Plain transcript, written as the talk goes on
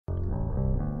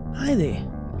Hi there,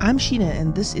 I'm Sheena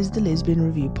and this is the Lesbian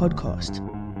Review podcast.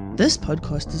 This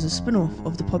podcast is a spin-off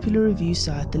of the popular review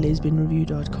site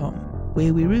thelesbianreview.com,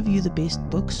 where we review the best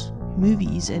books,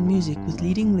 movies and music with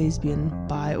leading lesbian,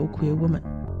 bi or queer women.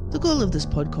 The goal of this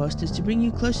podcast is to bring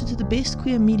you closer to the best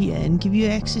queer media and give you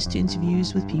access to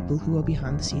interviews with people who are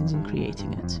behind the scenes in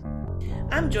creating it.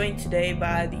 I'm joined today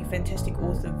by the fantastic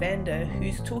author Vanda,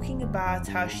 who's talking about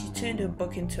how she turned her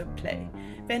book into a play.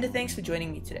 Vanda, thanks for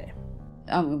joining me today.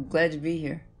 I'm glad to be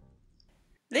here.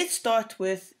 Let's start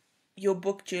with your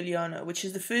book, Juliana, which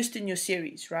is the first in your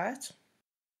series, right?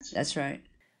 That's right.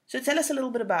 So tell us a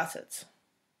little bit about it.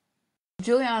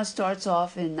 Juliana starts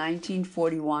off in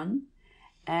 1941,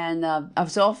 and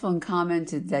I've often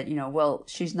commented that,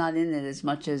 she's not in it as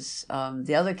much as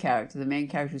the other character, the main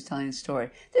character who's telling the story.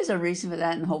 There's a reason for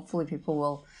that, and hopefully people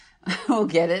will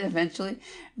get it eventually.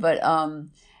 But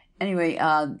anyway,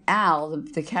 Al,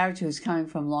 the character who's coming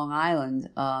from Long Island,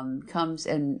 comes,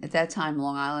 and at that time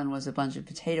Long Island was a bunch of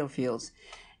potato fields,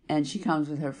 and she comes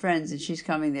with her friends, and she's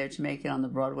coming there to make it on the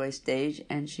Broadway stage,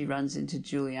 and she runs into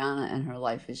Juliana, and her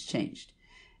life has changed.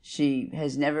 She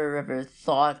has never ever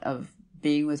thought of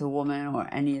being with a woman or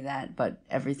any of that, but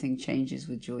everything changes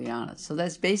with Juliana. So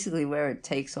that's basically where it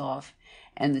takes off,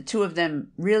 and the two of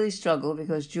them really struggle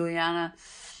because Juliana,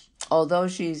 although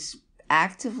she's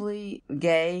actively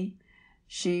gay,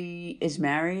 she is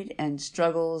married and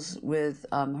struggles with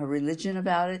her religion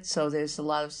about it. So there's a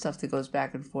lot of stuff that goes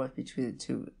back and forth between the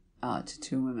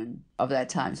two women of that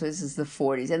time. So this is the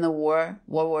 40s and the World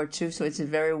War II. So it's a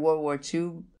very World War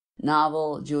II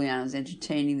novel. Juliana's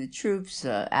entertaining the troops.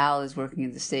 Al is working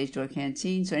at the stage door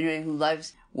canteen. So anybody who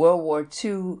loves World War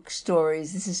II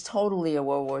stories, this is totally a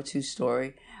World War II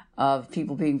story of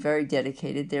people being very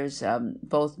dedicated. There's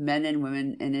both men and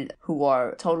women in it who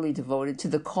are totally devoted to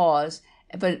the cause,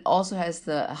 but it also has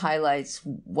the highlights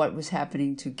what was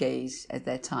happening to gays at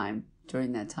that time,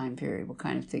 during that time period, what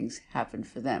kind of things happened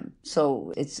for them.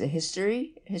 So it's a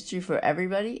history for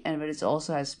everybody, but it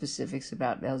also has specifics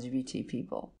about LGBT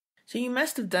people. So you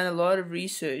must have done a lot of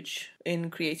research in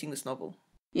creating this novel.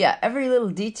 Yeah, every little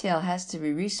detail has to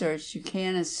be researched. You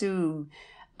can't assume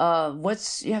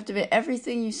you have to be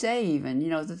everything you say, even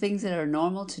the things that are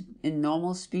normal in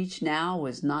normal speech now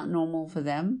was not normal for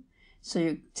them.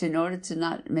 So in order to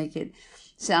not make it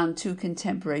sound too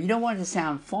contemporary, you don't want it to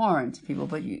sound foreign to people,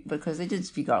 because they didn't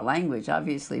speak our language,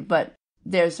 obviously. But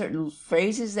there are certain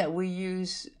phrases that we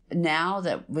use now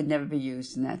that would never be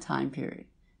used in that time period.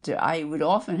 I would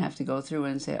often have to go through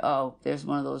and say, oh, there's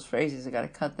one of those phrases, I got to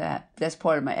cut that. That's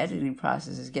part of my editing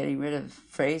process, is getting rid of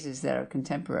phrases that are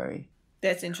contemporary.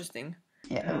 That's interesting.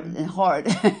 Yeah, and hard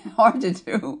to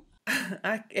do.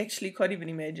 I actually can't even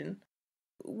imagine.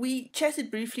 We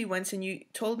chatted briefly once and you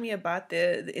told me about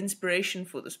the inspiration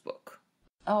for this book.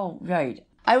 Oh, right.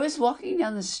 I was walking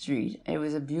down the street. It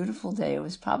was a beautiful day. It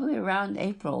was probably around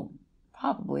April,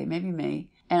 maybe May.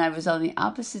 And I was on the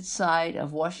opposite side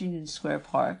of Washington Square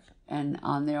Park, and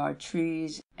on there are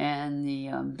trees, and the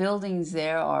buildings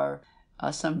there are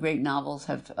some great novels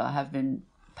have been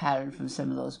patterned from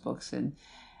some of those books, and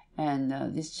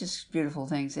it's just beautiful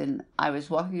things. And I was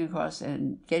walking across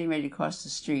and getting ready to cross the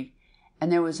street, and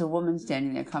there was a woman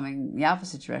standing there coming the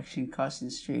opposite direction, crossing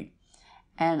the street.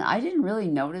 And I didn't really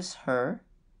notice her,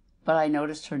 but I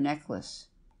noticed her necklace.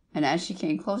 And as she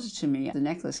came closer to me, the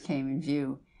necklace came in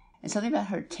view, and something about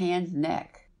her tanned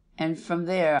neck. And from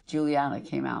there, Juliana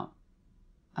came out.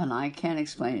 And I can't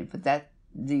explain it, but that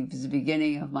was the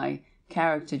beginning of my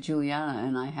character, Juliana,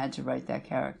 and I had to write that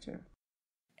character.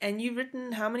 And you've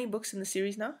written how many books in the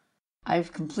series now?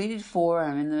 I've completed 4,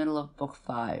 and I'm in the middle of book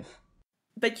 5.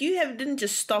 But you didn't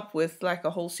just stop with like a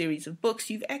whole series of books.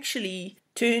 You've actually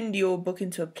turned your book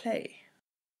into a play.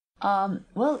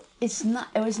 Well, it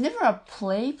was never a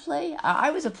play.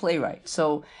 I was a playwright,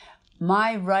 so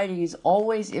my writing is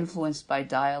always influenced by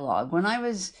dialogue. When I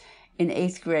was in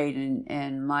 8th grade,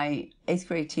 and my 8th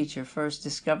grade teacher first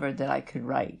discovered that I could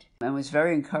write, and was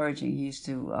very encouraging. He used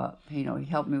to, he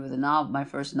helped me with a novel, my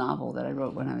first novel that I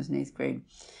wrote when I was in 8th grade.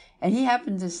 And he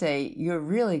happened to say, you're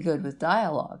really good with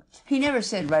dialogue. He never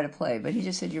said write a play, but he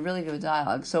just said, you're really good with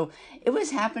dialogue. So it was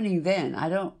happening then.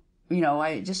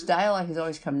 Dialogue has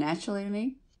always come naturally to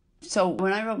me. So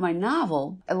when I wrote my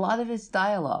novel, a lot of it's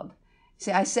dialogue.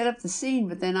 See, I set up the scene,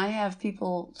 but then I have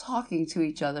people talking to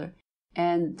each other.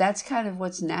 And that's kind of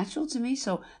what's natural to me.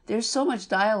 So there's so much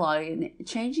dialogue, and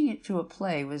changing it to a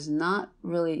play was not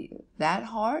really that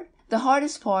hard. The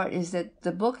hardest part is that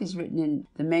the book is written in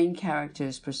the main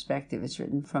character's perspective. It's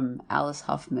written from Alice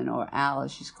Huffman, or Al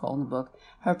as she's called in the book,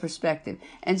 her perspective.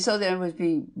 And so there would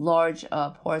be large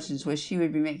portions where she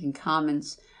would be making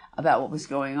comments about what was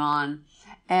going on.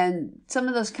 And some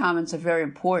of those comments are very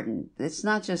important. It's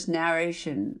not just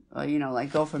narration,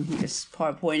 like go from here,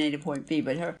 point A to point B,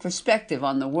 but her perspective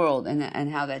on the world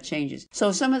and how that changes.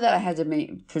 So some of that I had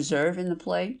to preserve in the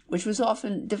play, which was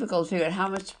often difficult to figure out how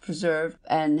much to preserve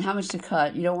and how much to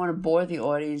cut. You don't want to bore the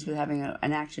audience with having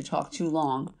an actor talk too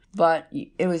long, but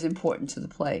it was important to the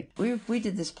play. We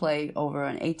did this play over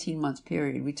an 18-month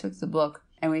period. We took the book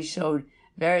and we showed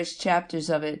various chapters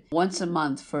of it once a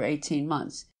month for 18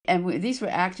 months. And these were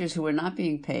actors who were not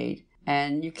being paid,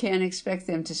 and you can't expect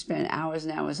them to spend hours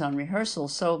and hours on rehearsal.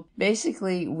 So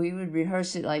basically, we would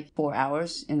rehearse it like 4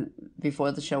 hours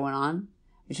before the show went on,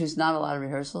 which was not a lot of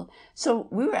rehearsal. So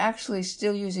we were actually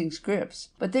still using scripts,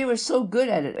 but they were so good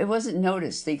at it, it wasn't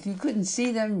noticed. You couldn't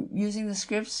see them using the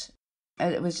scripts.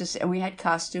 It was just, and we had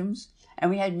costumes. And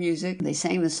we had music. They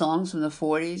sang the songs from the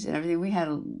 40s and everything. We had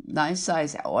a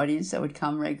nice-sized audience that would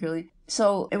come regularly.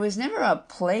 So it was never a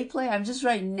play. I'm just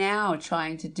right now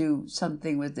trying to do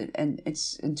something with it, and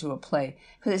it's into a play.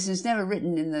 Because it's never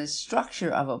written in the structure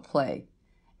of a play,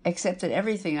 except that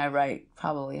everything I write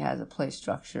probably has a play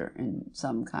structure in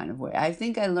some kind of way. I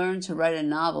think I learned to write a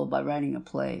novel by writing a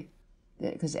play,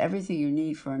 because everything you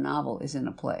need for a novel is in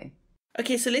a play.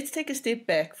 Okay, so let's take a step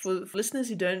back for listeners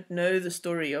who don't know the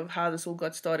story of how this all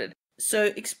got started.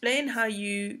 So explain how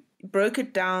you broke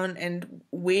it down and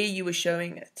where you were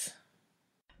showing it.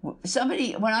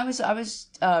 When I was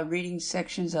reading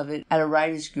sections of it at a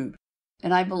writers group,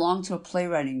 and I belonged to a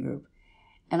playwriting group,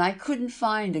 and I couldn't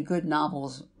find a good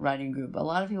novels writing group. A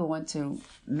lot of people went to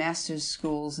master's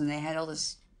schools and they had all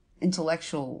this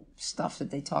intellectual stuff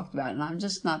that they talked about, and I'm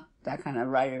just not that kind of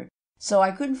writer. So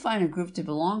I couldn't find a group to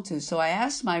belong to. So I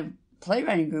asked my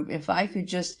playwriting group if I could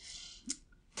just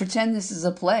pretend this is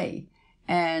a play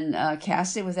and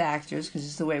cast it with actors, because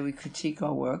it's the way we critique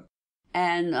our work,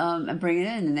 and bring it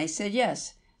in. And they said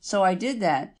yes. So I did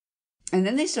that. And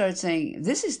then they started saying,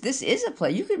 this is a play.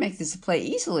 You could make this a play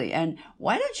easily. And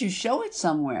why don't you show it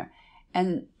somewhere?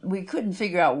 And we couldn't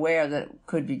figure out where that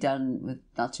could be done with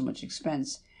not too much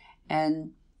expense.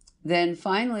 And then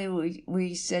finally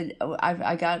we said,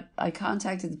 I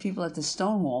contacted the people at the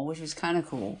Stonewall, which was kind of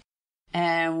cool.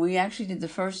 And we actually did the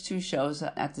first 2 shows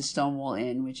at the Stonewall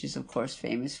Inn, which is, of course,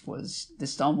 famous for the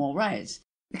Stonewall riots.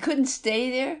 We couldn't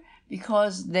stay there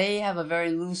because they have a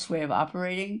very loose way of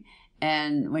operating.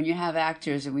 And when you have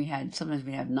actors, and sometimes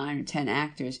we have 9 or 10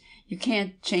 actors, you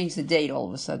can't change the date all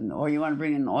of a sudden. Or you want to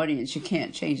bring in an audience, you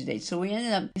can't change the date. So we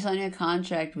ended up signing a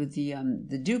contract with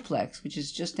the Duplex, which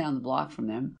is just down the block from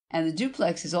them. And the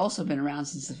Duplex has also been around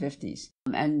since the 50s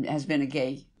and has been a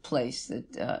gay place,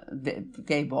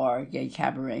 gay bar, gay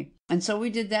cabaret. And so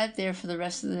we did that there for the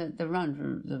rest of the run,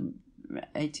 for the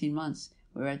 18 months.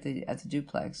 We were at the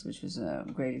Duplex, which was a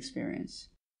great experience.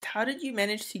 How did you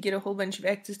manage to get a whole bunch of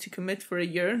actors to commit for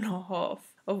 1.5 years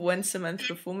of once-a-month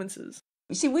performances?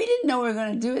 You see, we didn't know we were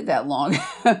going to do it that long.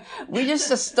 We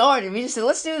just started. We just said,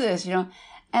 let's do this,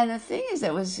 And the thing is,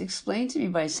 that was explained to me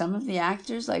by some of the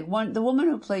actors. Like the woman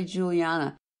who played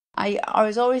Juliana, I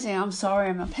was always saying, I'm sorry,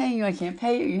 I'm not paying you, I can't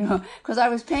pay you, because I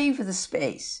was paying for the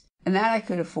space. And that I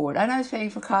could afford. And I was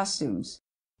paying for costumes.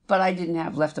 But I didn't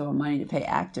have leftover money to pay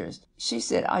actors. She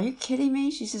said, are you kidding me?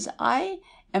 She says, I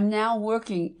am now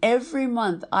working every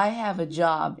month. I have a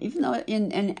job. Even though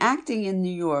in acting in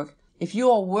New York, if you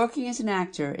are working as an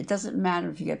actor, it doesn't matter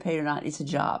if you get paid or not. It's a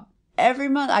job. Every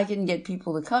month I can get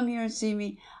people to come here and see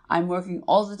me. I'm working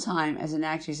all the time as an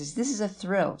actor. She says, this is a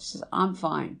thrill. She says, I'm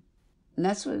fine. And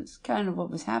that's what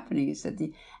was happening, is that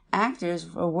the actors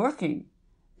were working.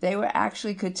 They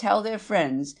could tell their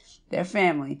friends, their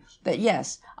family, that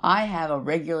yes, I have a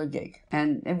regular gig.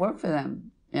 And it worked for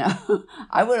them.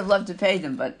 I would have loved to pay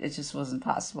them, but it just wasn't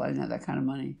possible. I didn't have that kind of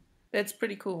money. That's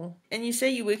pretty cool. And you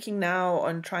say you're working now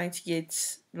on trying to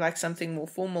get like something more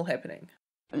formal happening.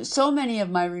 So many of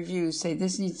my reviews say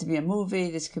this needs to be a movie,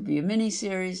 this could be a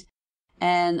miniseries.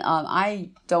 And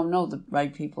I don't know the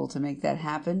right people to make that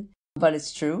happen. But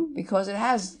it's true, because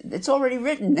it's already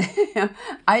written.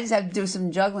 I just have to do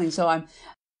some juggling. So I'm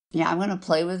going to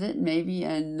play with it maybe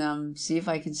and see if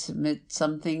I can submit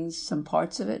some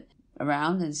parts of it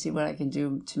around and see what I can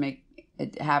do to make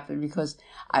it happen, because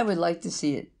I would like to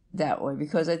see it that way.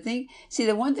 Because I think,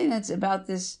 the one thing that's about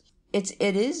this, it's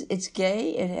gay.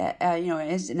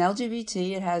 It's an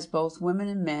LGBT. It has both women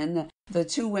and men. The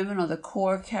 2 women are the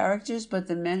core characters, but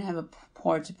the men have a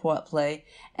part to play.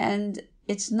 And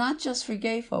it's not just for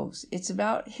gay folks. It's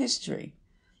about history.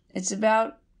 I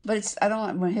don't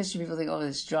want, when history people think, oh,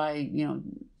 it's dry,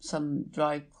 some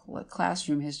dry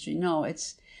classroom history. No,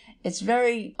 it's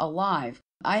very alive.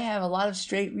 I have a lot of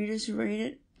straight readers who read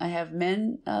it, I have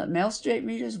male straight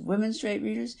readers, women straight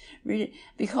readers read it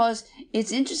because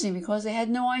it's interesting because they had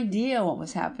no idea what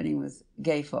was happening with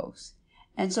gay folks.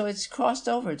 And so it's crossed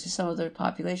over to some other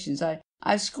populations.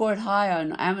 I've scored high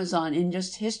on Amazon in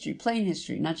just history, plain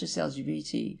history, not just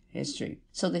LGBT history.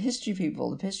 So the history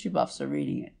people, the history buffs are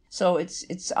reading it. So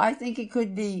I think it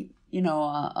could be,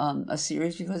 a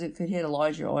series because it could hit a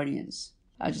larger audience.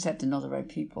 I just have to know the right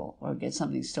people or get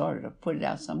something started or put it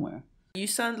out somewhere. You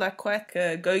sound like quite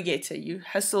a go-getter. You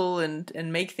hustle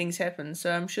and make things happen.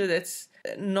 So I'm sure that's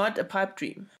not a pipe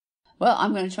dream. Well,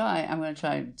 I'm going to try. I'm going to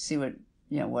try and see what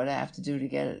I have to do to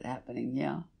get it happening.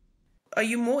 Yeah. Are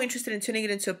you more interested in turning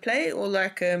it into a play or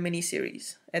like a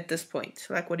mini-series at this point?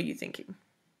 Like, what are you thinking?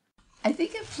 I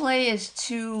think a play is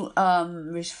too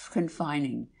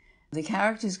confining. The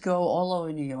characters go all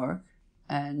over New York,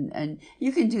 and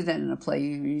you can do that in a play.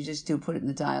 You just put it in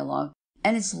the dialogue.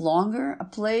 And it's longer. A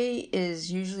play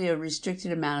is usually a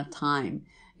restricted amount of time.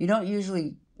 You don't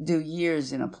usually do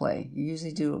years in a play. You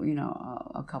usually do,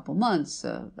 a couple months,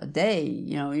 a day.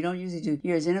 You don't usually do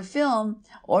years. In a film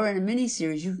or in a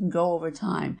miniseries, you can go over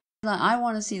time. I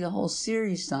want to see the whole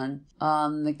series done.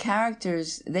 The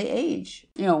characters, they age.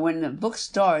 When the book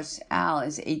starts, Al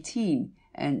is 18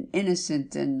 and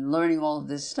innocent and learning all of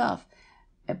this stuff.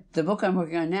 The book I'm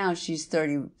working on now, she's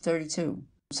 32.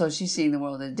 So she's seeing the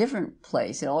world in a different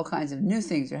place, and all kinds of new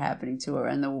things are happening to her.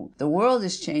 And the world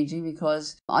is changing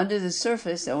because under the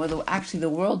surface, actually the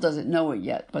world doesn't know it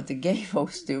yet, but the gay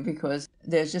folks do, because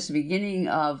there's just a beginning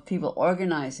of people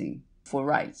organizing for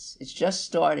rights. It's just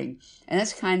starting. And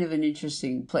that's kind of an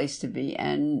interesting place to be.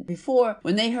 And before,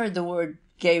 when they heard the word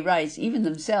gay rights, even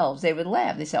themselves, they would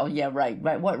laugh. They say, oh yeah, right,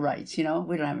 what rights? We don't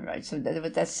have any rights.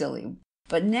 But that's silly.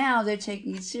 But now they're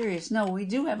taking it serious. No, we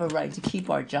do have a right to keep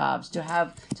our jobs, to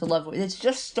love. It's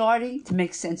just starting to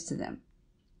make sense to them.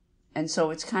 And so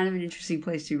it's kind of an interesting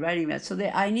place to be writing about. So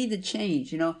I need the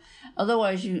change,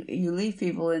 Otherwise, you leave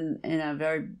people in a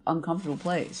very uncomfortable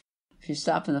place. If you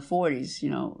stop in the 40s,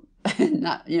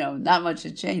 not much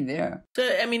to change there. So,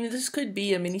 this could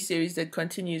be a miniseries that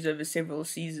continues over several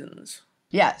seasons.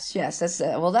 Yes.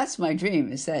 That's my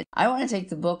dream, is that I want to take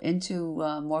the book into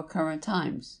more current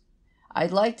times.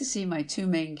 I'd like to see my two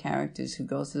main characters who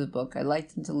go through the book. I'd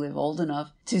like them to live old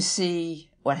enough to see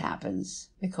what happens,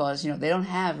 because, they don't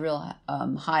have real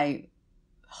high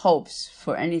hopes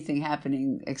for anything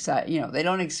happening. They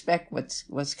don't expect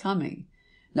what's coming.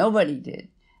 Nobody did.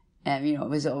 And, it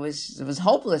was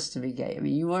hopeless to be gay.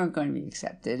 You weren't going to be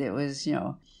accepted. It was,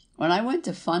 when I went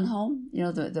to Fun Home,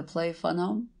 the play Fun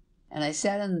Home, and I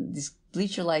sat in these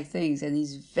bleacher-like things, and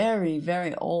these very,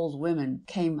 very old women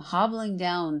came hobbling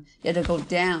down. You had to go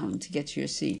down to get to your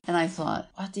seat. And I thought,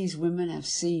 what these women have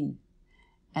seen.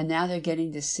 And now they're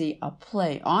getting to see a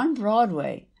play on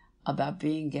Broadway about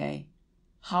being gay.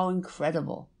 How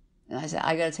incredible. And I said,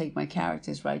 I got to take my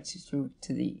characters right through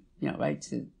to the,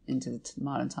 into the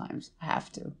modern times. I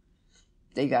have to.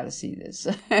 They got to see this.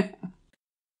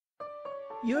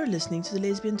 You're listening to The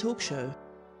Lesbian Talk Show.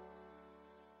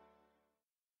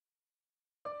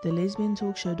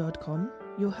 TheLesbianTalkShow.com,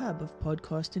 your hub of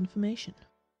podcast information.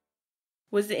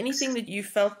 Was there anything that you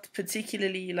felt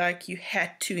particularly like you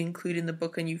had to include in the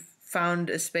book and you found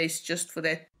a space just for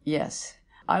that? Yes.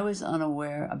 I was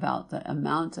unaware about the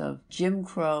amount of Jim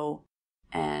Crow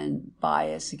and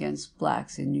bias against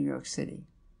blacks in New York City.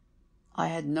 I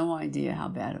had no idea how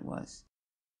bad it was.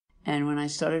 And when I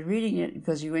started reading it,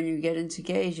 because when you get into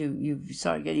gays, you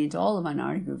start getting into all the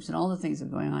minority groups and all the things that are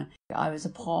going on, I was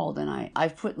appalled. And I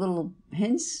put little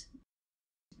hints,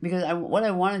 because what I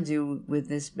want to do with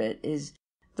this bit is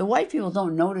the white people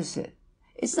don't notice it.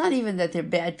 It's not even that they're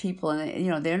bad people,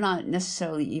 and they're not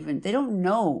necessarily even, they don't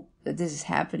know that this is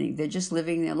happening. They're just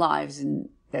living their lives and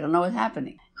they don't know what's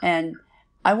happening. And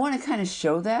I want to kind of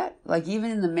show that, like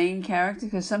even in the main character,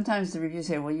 because sometimes the reviews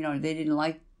say, well, they didn't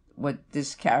like what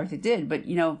this character did, but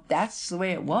that's the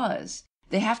way it was.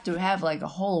 They have to have like a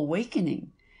whole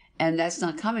awakening, and that's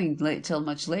not coming till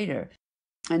much later.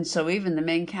 And so even the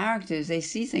main characters, they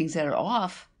see things that are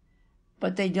off,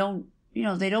 but they don't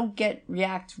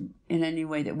react in any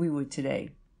way that we would today.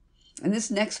 And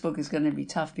this next book is going to be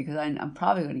tough because I'm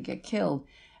probably going to get killed,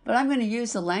 but I'm going to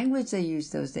use the language they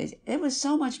used those days. There was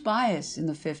so much bias in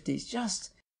the 50s,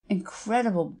 just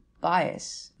incredible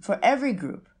bias for every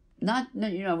group. Not,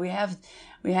 we have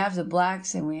the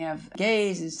blacks and we have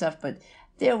gays and stuff, but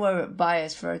there were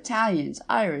bias for Italians,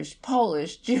 Irish,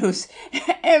 Polish, Jews,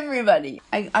 everybody.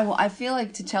 I feel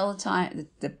like to tell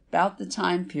about the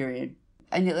time period,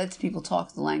 and it lets people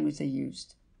talk the language they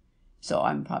used. So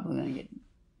I'm probably going to get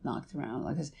knocked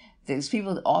around, because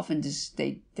people often just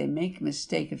they make a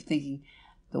mistake of thinking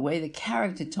The way the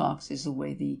character talks is the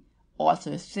way the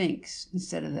author thinks,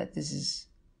 instead of that this is,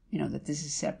 that this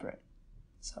is separate.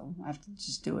 So I have to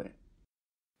just do it.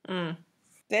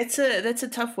 That's a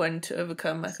tough one to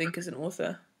overcome, I think, as an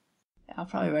author. I'll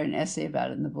probably write an essay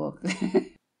about it in the book.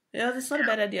 Yeah, that's not a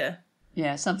bad idea.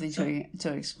 Yeah, something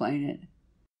to explain it.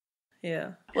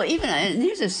 Yeah. Well, and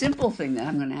here's a simple thing that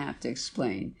I'm going to have to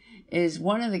explain, is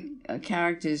one of the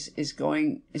characters is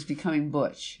becoming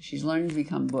butch. She's learning to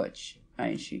become butch,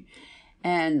 right?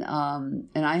 And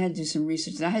I had to do some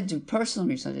research. And I had to do personal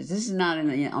research. This is not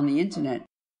on the internet.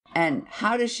 And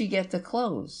how does she get the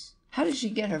clothes? How does she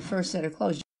get her first set of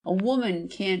clothes? A woman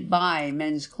can't buy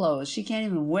men's clothes. She can't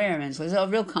even wear men's clothes. It's a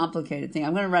real complicated thing.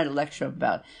 I'm going to write a lecture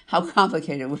about how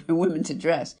complicated it is for women to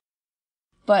dress.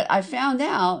 But I found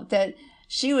out that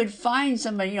she would find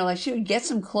somebody, like she would get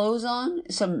some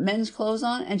men's clothes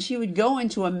on, and she would go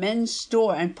into a men's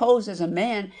store and pose as a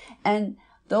man, and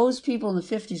those people in the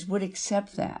 50s would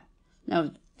accept that.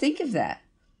 Now, think of that.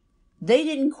 They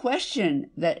didn't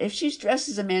question that if she's dressed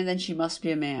as a man, then she must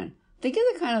be a man. Think of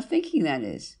the kind of thinking that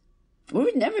is. We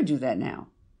would never do that now.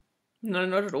 No,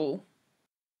 not at all.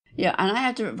 Yeah, and I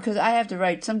have to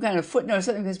write some kind of footnote or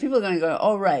something, because people are going to go,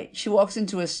 oh, right, she walks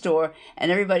into a store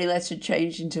and everybody lets her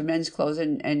change into men's clothes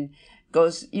and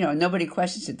goes, nobody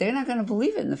questions it. They're not going to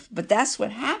believe it. But that's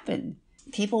what happened.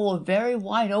 People were very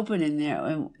wide open in there,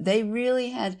 and they really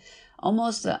had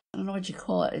almost I don't know what you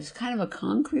call it. It's kind of a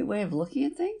concrete way of looking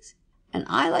at things. And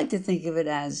I like to think of it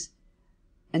as,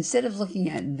 instead of looking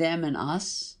at them and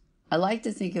us, I like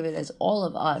to think of it as all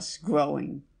of us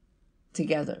growing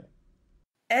together.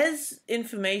 As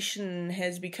information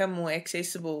has become more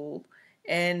accessible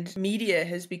and media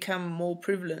has become more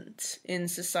prevalent in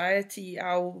society,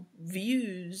 our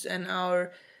views and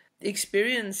our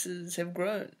experiences have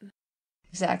grown.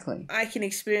 Exactly. I can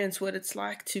experience what it's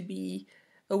like to be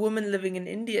a woman living in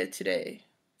India today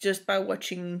just by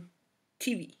watching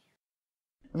TV.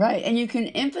 Right, and you can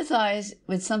empathize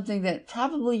with something that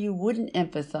probably you wouldn't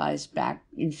empathize back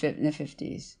in the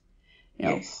 50s.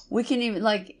 Yes. We can even,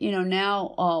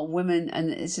 now women, and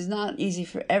this is not easy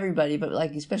for everybody, but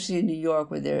especially in New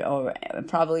York, or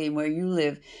probably where you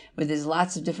live, where there's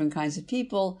lots of different kinds of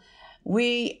people,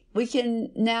 we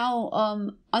can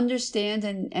now understand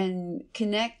and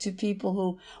connect to people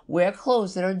who wear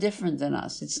clothes that are different than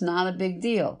us. It's not a big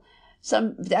deal.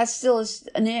 That's still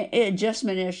an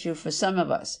adjustment issue for some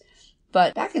of us.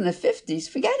 But back in the 50s,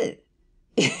 forget it.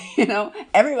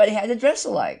 Everybody had to dress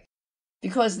alike,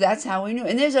 because that's how we knew.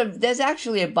 And there's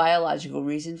actually a biological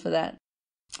reason for that,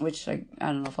 which I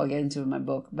don't know if I'll get into in my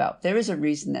book about. There is a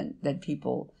reason that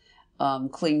people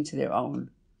cling to their own.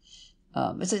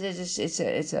 It's a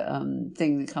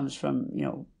thing that comes from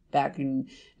back in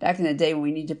the day when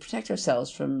we need to protect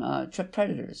ourselves from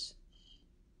predators.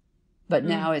 But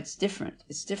now it's different.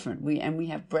 It's different. We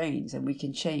have brains, and we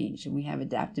can change, and we have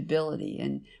adaptability,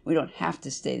 and we don't have to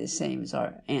stay the same as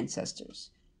our ancestors.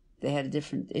 They had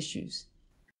different issues.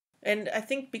 And I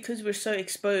think because we're so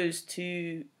exposed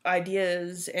to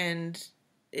ideas and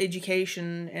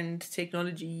education and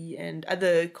technology and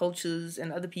other cultures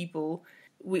and other people,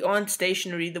 we aren't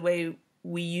stationary the way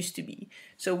we used to be.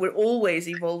 So we're always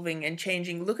evolving and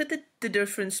changing. Look at the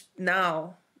difference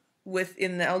now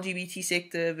within the LGBT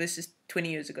sector versus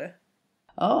 20 years ago.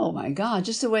 Oh my God,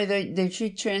 just the way they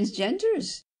treat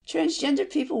transgenders. Transgender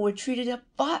people were treated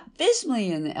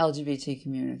abysmally in the LGBT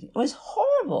community. It was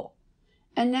horrible.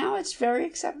 And now it's very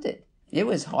accepted. It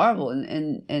was horrible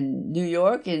in New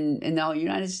York and in the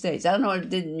United States. I don't know what it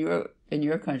did in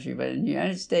your country, but in the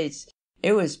United States,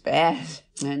 it was bad.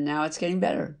 And now it's getting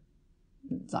better.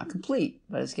 It's not complete,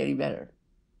 but it's getting better.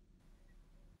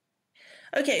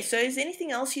 Okay, so is there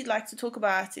anything else you'd like to talk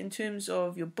about in terms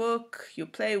of your book, your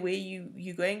play, where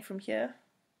you're going from here?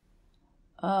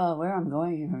 Where I'm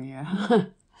going from here? I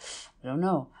don't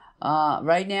know.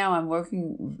 Right now I'm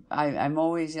working, I'm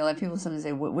always, like people sometimes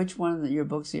say, which one of your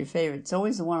books are your favorite? It's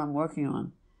always the one I'm working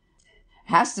on.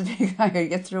 It has to be, I gotta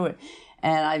get through it.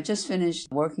 And I've just finished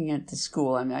working at the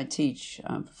school. I teach,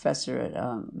 I'm a professor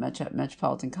at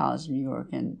Metropolitan College in New York,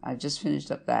 and I've just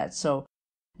finished up that. So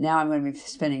now I'm going to be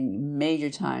spending major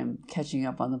time catching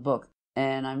up on the book.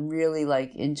 And I'm really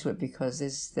into it because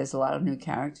there's a lot of new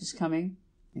characters coming.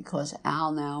 Because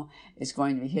Al now is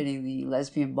going to be hitting the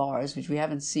lesbian bars, which we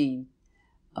haven't seen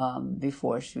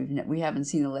before. We haven't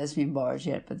seen the lesbian bars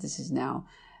yet, but this is now,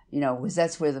 because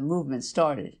that's where the movement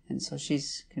started. And so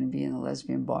she's going to be in the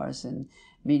lesbian bars, and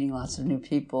meeting lots of new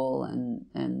people and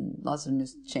lots of new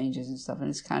changes and stuff. And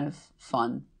it's kind of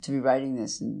fun to be writing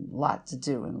this, and a lot to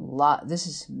do. And this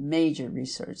is major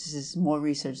research. This is more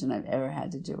research than I've ever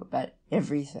had to do about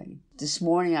everything. This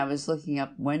morning I was looking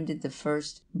up, when did the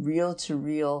first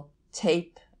reel-to-reel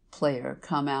tape player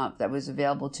come out that was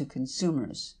available to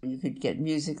consumers? You could get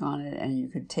music on it and you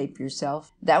could tape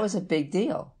yourself. That was a big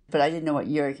deal. But I didn't know what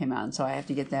year it came out, and so I have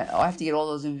to get that. I have to get all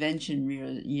those invention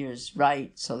years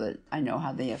right so that I know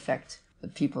how they affect the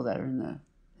people that are in the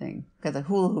thing. Got the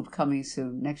hula hoop coming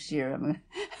soon next year. I'm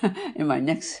in my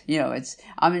next,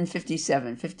 I'm in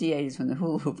 57. 58 is when the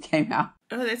hula hoop came out.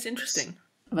 Oh, that's interesting.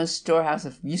 I'm a storehouse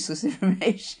of useless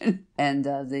information. And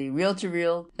the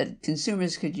reel-to-reel that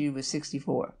consumers could use was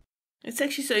 64. It's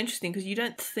actually so interesting because you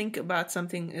don't think about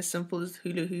something as simple as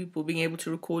hula hoop or being able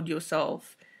to record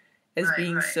yourself as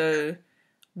being so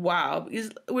wow.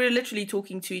 Because we're literally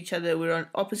talking to each other. We're on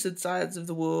opposite sides of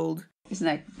the world. Isn't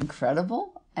that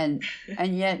incredible? And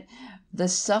yet the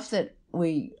stuff that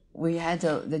we had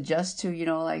to adjust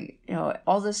to,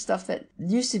 all this stuff that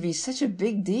used to be such a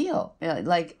big deal.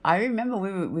 Like I remember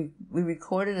we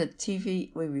recorded a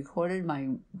TV. We recorded my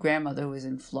grandmother, who was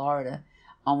in Florida,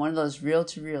 on one of those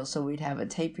reel-to-reel. So we'd have a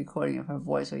tape recording of her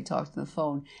voice while we talked on the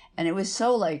phone. And it was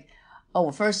so like,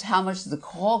 first, how much did the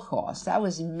call cost? That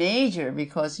was major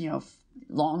because,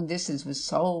 long distance was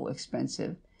so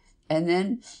expensive. And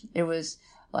then it was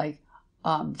like,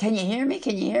 can you hear me?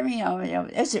 Can you hear me?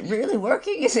 Is it really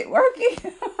working? Is it working?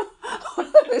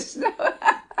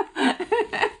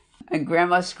 And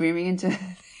Grandma screaming into the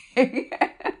thing.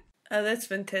 Oh, that's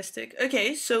fantastic.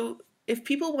 Okay, so if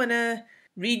people want to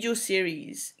read your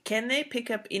series, can they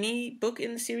pick up any book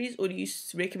in the series, or do you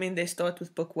recommend they start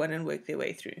with book 1 and work their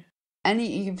way through?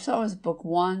 You can start with book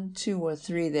 1, 2, or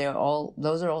 3.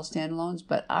 Those are all standalones,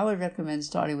 but I would recommend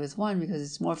starting with 1 because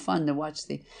it's more fun to watch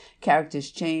the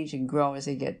characters change and grow as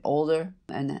they get older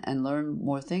and learn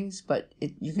more things. But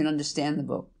you can understand the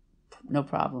book, no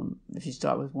problem. If you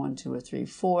start with 1, 2, or 3,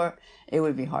 4, it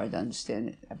would be hard to understand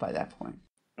it by that point.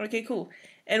 Okay, cool.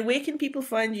 And where can people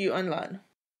find you online?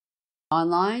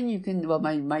 Online, you can. Well,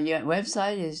 my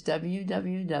website is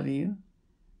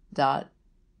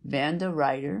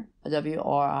www.vandawriter,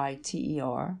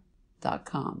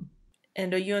 WRITER.com.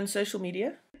 And are you on social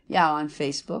media? Yeah, on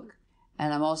Facebook.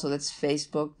 And I'm also, that's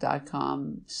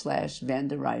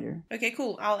facebook.com/VandaWriter. Okay,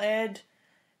 cool. I'll add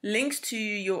links to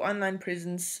your online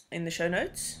presence in the show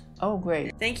notes. Oh,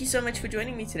 great. Thank you so much for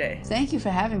joining me today. Thank you for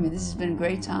having me. This has been a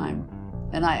great time.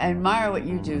 And I admire what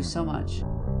you do so much.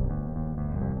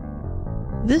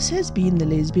 This has been the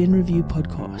Lesbian Review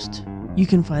podcast. You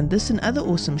can find this and other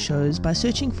awesome shows by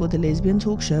searching for The Lesbian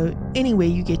Talk Show anywhere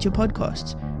you get your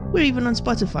podcasts. We're even on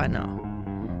Spotify now.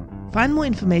 Find more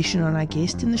information on our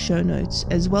guest in the show notes,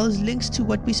 as well as links to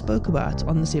what we spoke about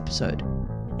on this episode.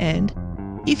 And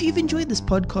if you've enjoyed this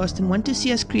podcast and want to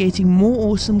see us creating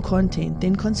more awesome content,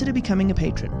 then consider becoming a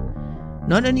patron.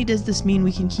 Not only does this mean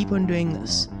we can keep on doing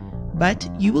this, but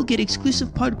you will get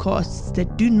exclusive podcasts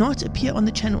that do not appear on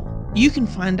the channel. You can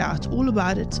find out all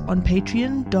about it on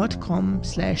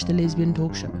patreon.com/The Lesbian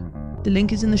Talk Show. The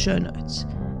link is in the show notes.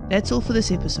 That's all for this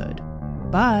episode.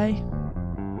 Bye.